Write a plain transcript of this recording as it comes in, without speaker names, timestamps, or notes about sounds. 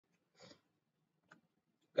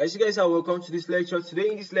Guys, you guys are welcome to this lecture. Today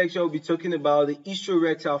in this lecture, we'll be talking about the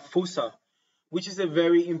ischiorectal fossa, which is a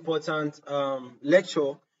very important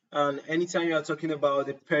lecture. And anytime you are talking about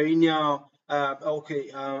the perineal,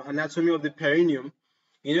 anatomy of the perineum,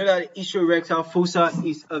 you know that ischiorectal fossa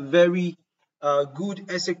is a very good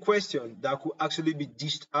essay question that could actually be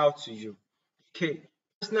dished out to you. Okay,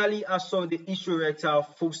 personally, I saw the ischiorectal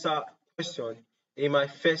fossa question in my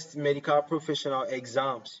first medical professional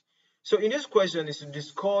exams. So in this question is to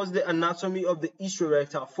discuss the anatomy of the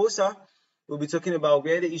ischiorectal fossa. We'll be talking about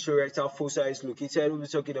where the ischiorectal fossa is located. We'll be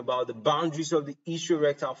talking about the boundaries of the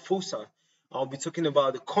ischiorectal fossa. I'll be talking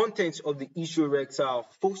about the contents of the ischiorectal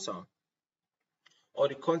fossa, or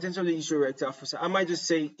the contents of the ischiorectal fossa. I might just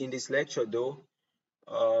say in this lecture though,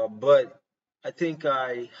 but I think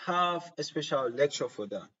I have a special lecture for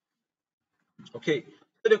that. Okay,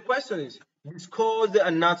 so the question is, discuss the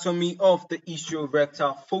anatomy of the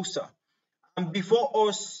ischiorectal fossa. And before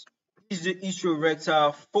us is the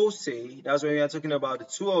ischiorectal fossae. That's when we are talking about the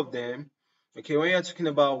two of them. Okay, when you're talking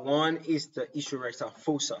about one is the ischiorectal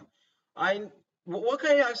fossa. And what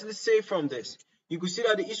can you actually say from this? You could see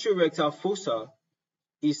that the ischiorectal fossa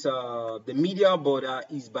is the medial border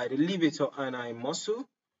is by the levator ani muscle,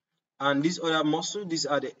 and this other muscle, these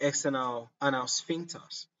are the external anal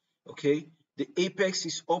sphincters. Okay, the apex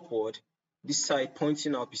is upward, this side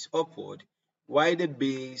pointing up is upward, while the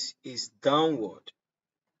base is downward.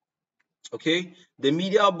 Okay, the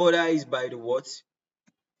medial border is by the what?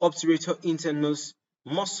 Obturator internus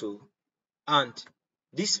muscle, and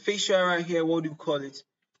this fascia right here, what do you call it?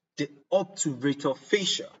 The obturator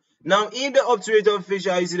fascia. Now, in the obturator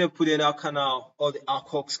fascia is the perineal canal or the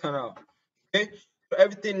Colles canal. Okay, so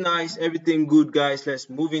everything nice, everything good, guys. Let's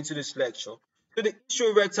move into this lecture. So the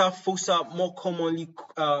ischiorectal fossa, more commonly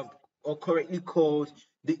or correctly called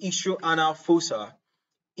the ischioanal fossa,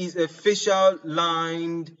 is a fascial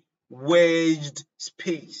lined wedged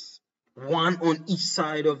space, one on each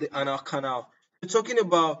side of the anal canal. We're talking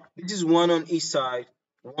about, this is one on each side,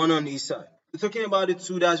 one on each side. We're talking about the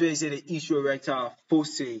two, that's where you say the ischiorectal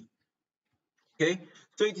fossae. Okay,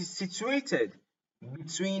 so it is situated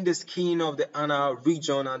between the skin of the anal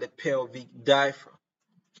region and the pelvic diaphragm.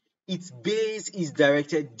 Its base is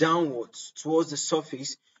directed downwards towards the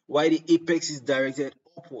surface, while the apex is directed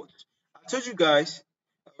upwards. I told you guys,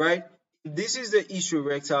 right? This is the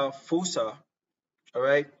ischiorectal fossa, all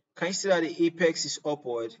right? Can you see that the apex is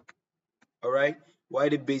upward, all right, while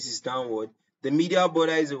the base is downward? The medial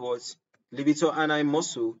border is the what? Levator ani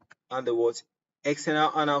muscle, and the what?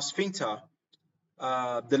 External anal sphincter.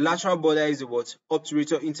 The lateral border is the what?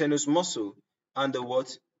 Obturator internus muscle, and the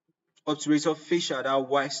what? Obturator fascia, that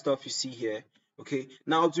white stuff you see here. Okay,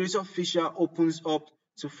 now obturator fascia opens up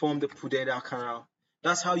to form the perineal canal.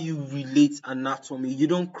 That's how you relate anatomy. You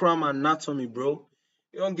don't cram anatomy, bro.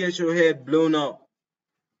 You don't get your head blown up.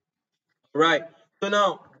 Right. So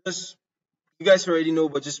now, just you guys already know,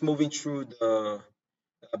 but just moving through the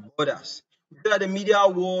borders. The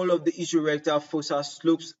medial wall of the ischiorectal fossa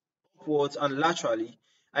slopes upwards and laterally,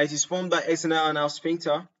 and it is formed by external anal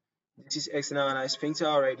sphincter. This is external ani sphincter,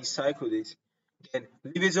 already cycled it. Then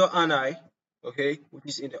levator ani, okay, which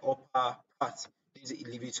is in the upper part. This is the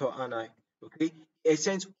levator ani, okay. It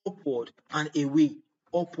extends upward and away,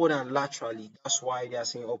 upward and laterally. That's why they are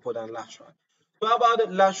saying upward and lateral. So how about the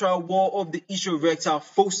lateral wall of the ischiorectal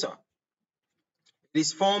fossa? It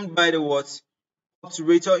is formed by the what?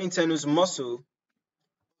 Obturator internus muscle.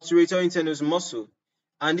 Obturator internus muscle.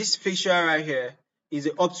 And this fascia right here is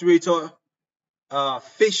the obturator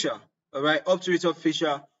fascia. Alright, obturator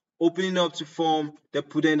fascia opening up to form the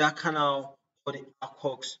perineal canal or the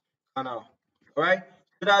Colles canal. Alright,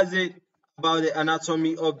 so that's it about the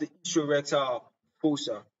anatomy of the ischiorectal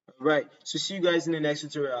fossa. Alright, so see you guys in the next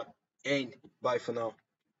tutorial, and bye for now.